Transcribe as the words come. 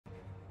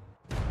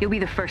You'll be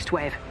the first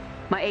wave.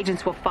 My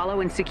agents will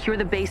follow and secure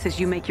the base as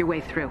you make your way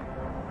through.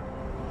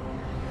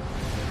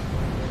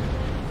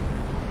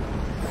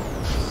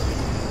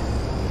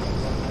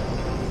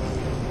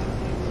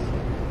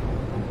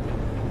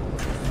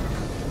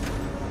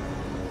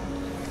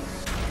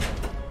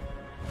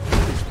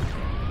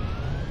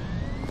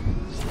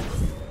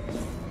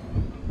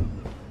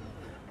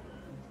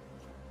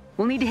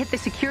 We'll need to hit the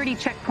security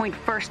checkpoint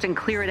first and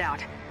clear it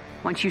out.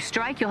 Once you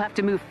strike, you'll have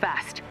to move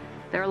fast.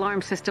 Their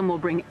alarm system will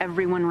bring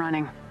everyone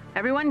running.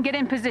 Everyone, get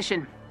in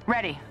position.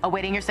 Ready.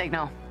 Awaiting your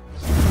signal.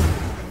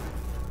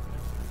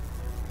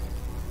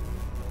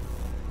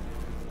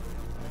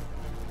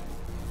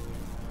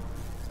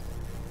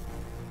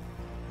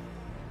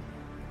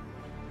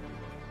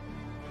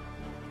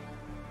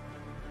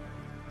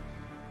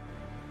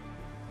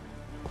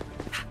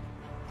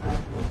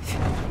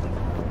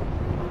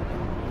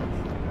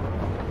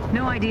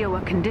 No idea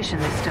what condition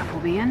this stuff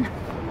will be in.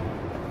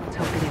 Let's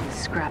hope they didn't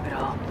scrap it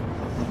all.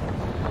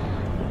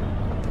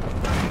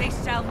 They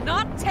shall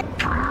not take...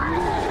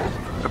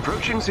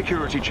 Approaching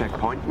security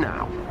checkpoint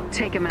now.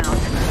 Take him out.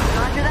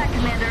 Roger that,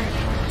 Commander.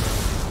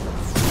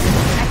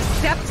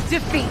 Accept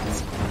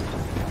defeat.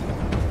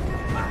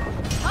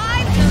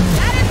 Time to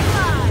let it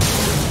fly!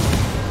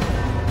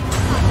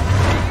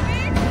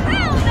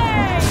 Pounding!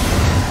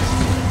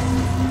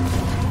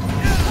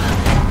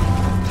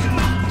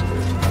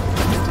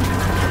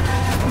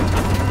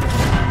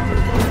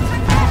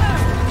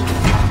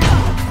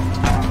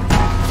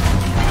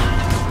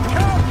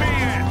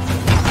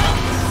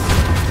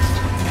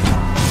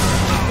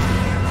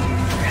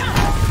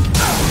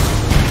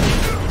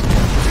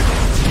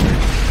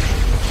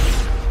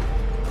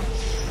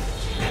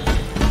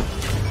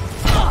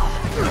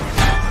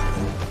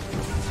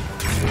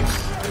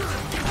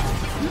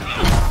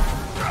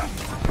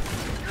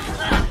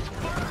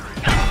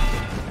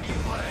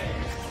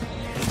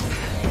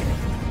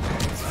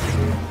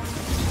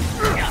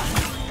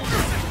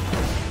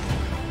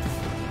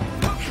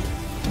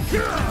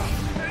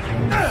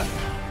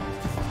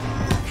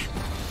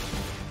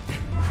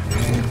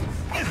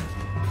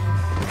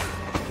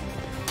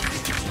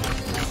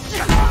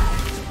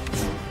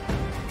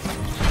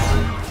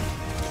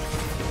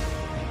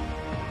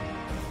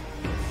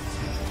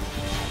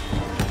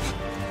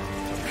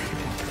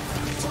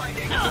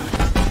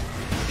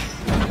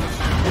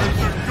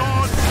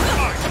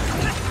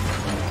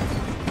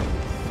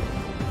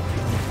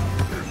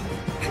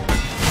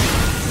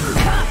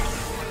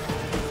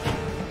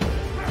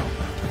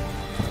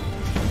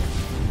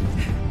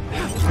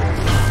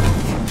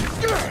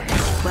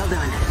 Well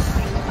done.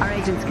 Our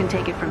agents can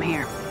take it from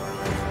here.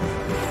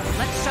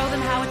 Let's show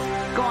them how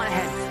it's... Go on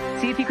ahead.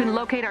 See if you can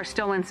locate our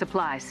stolen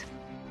supplies.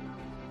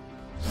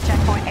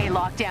 Checkpoint A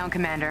locked down,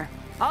 Commander.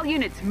 All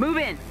units, move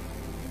in.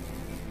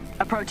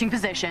 Approaching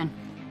position.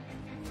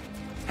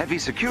 Heavy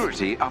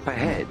security up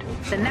ahead.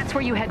 Then that's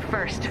where you head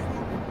first.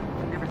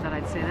 Never thought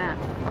I'd say that.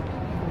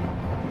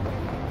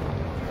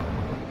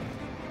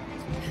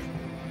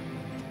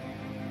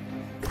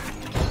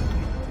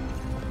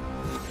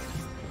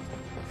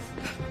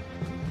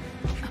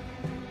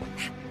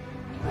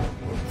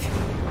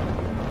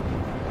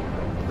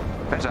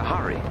 Better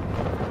hurry.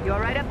 You all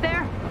right up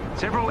there?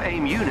 Several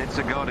AIM units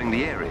are guarding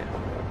the area.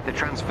 They're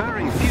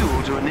transferring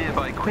fuel to a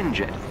nearby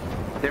Quinjet.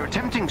 They're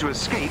attempting to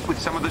escape with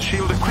some of the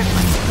shield equipment.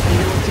 You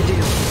know what to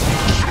do.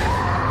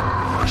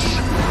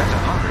 Better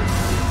hurry.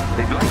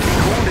 They've likely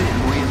called in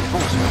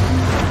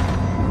reinforcements.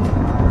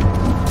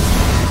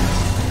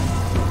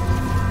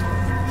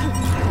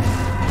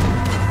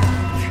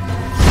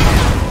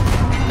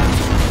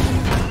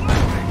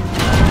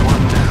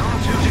 One down,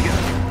 two to go.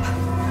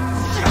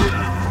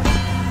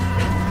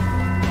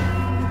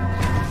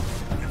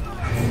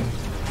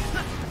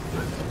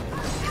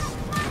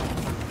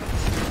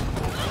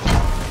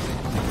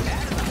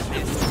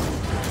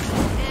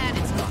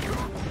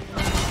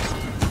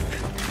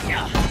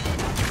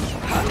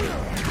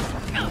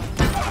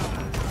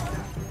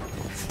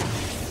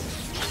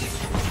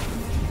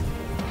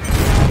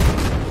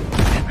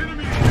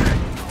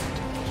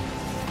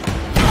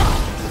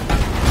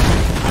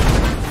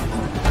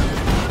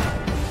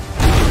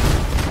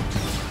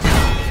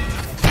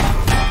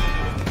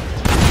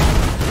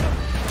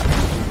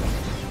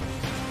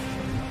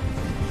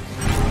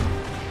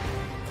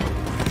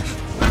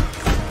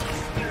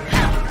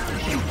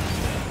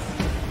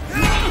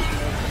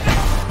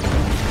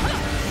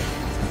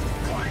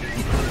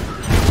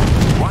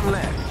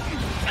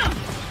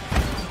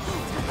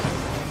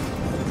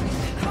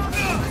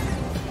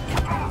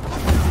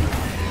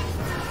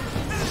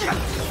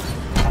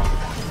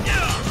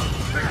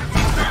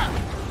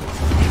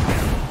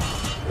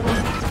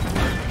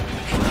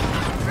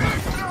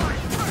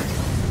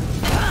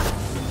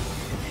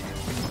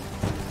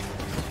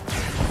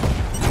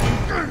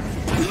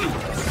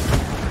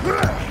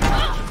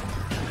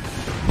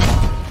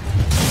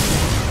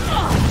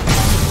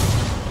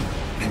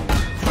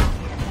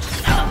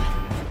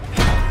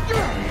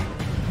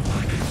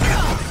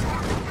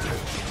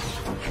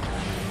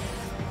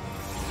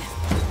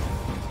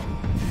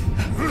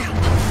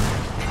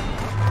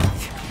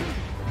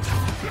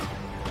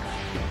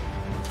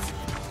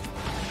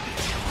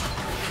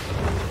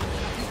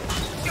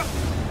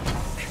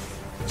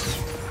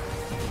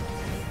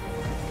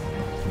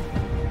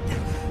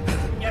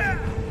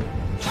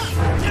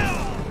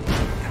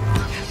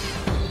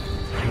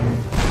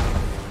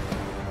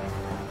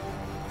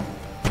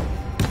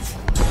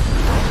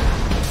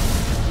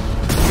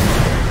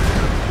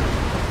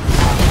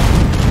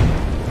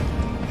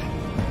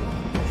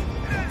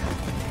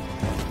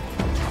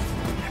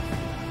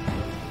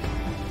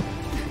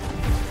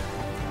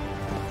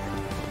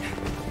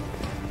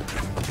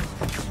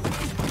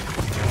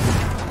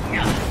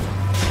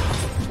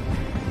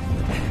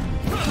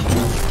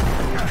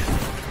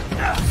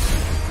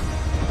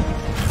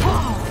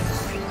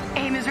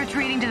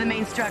 retreating to the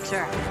main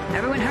structure.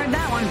 Everyone heard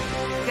that one.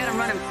 Gotta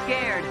run them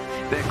scared.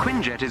 Their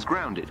Quinjet is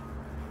grounded.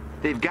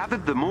 They've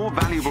gathered the more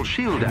valuable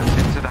shield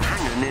assets at a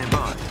hangar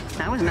nearby.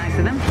 That was nice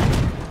of them.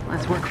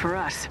 Let's work for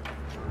us.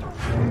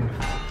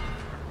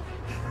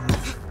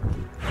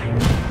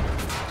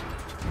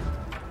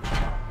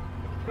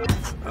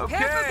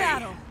 Prepare for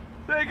battle.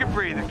 Take a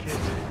breather, kids.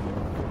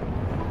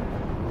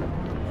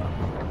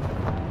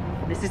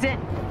 This is it.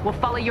 We'll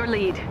follow your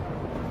lead.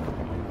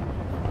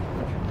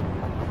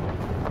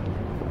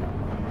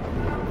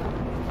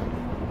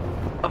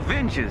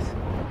 Avengers!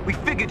 We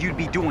figured you'd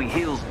be doing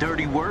Hill's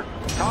dirty work.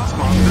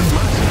 Taskmaster's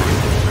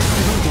mercenaries.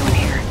 What are we doing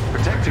here?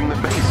 Protecting the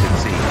base, it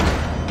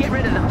seems. Get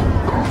rid of them.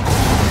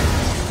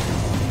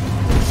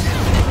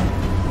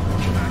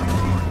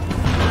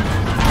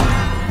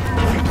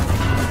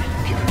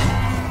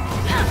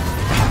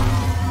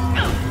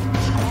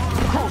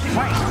 Close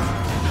range!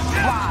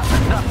 Flies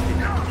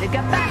nothing! They've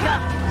got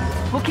backup.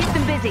 We'll keep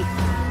them busy.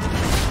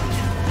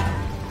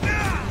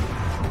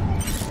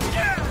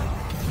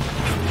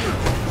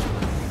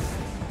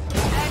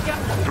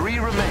 3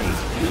 remain.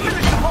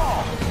 Finish them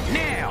all!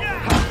 Now!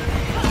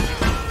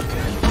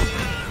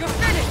 You're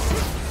finished.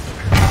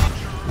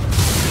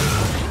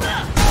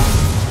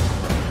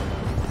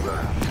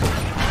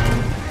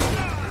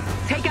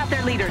 Take out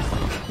their leaders.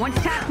 Once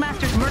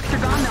Taskmaster's mercs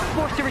are gone, they'll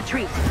force a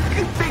retreat.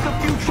 You think a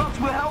few trucks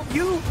will help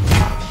you?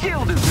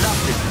 Shield is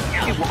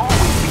nothing. It will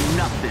always be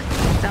nothing.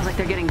 Sounds like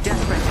they're getting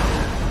desperate.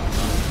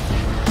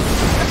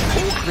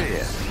 All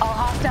clear. All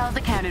hostiles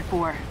accounted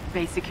for.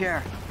 Base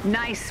secure.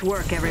 Nice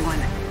work,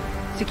 everyone.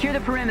 Secure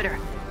the perimeter.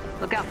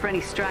 Look out for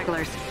any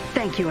stragglers.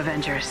 Thank you,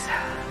 Avengers.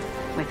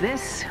 With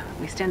this,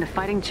 we stand a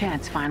fighting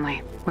chance,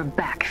 finally. We're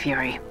back,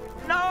 Fury.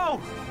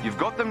 No! You've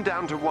got them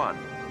down to 1.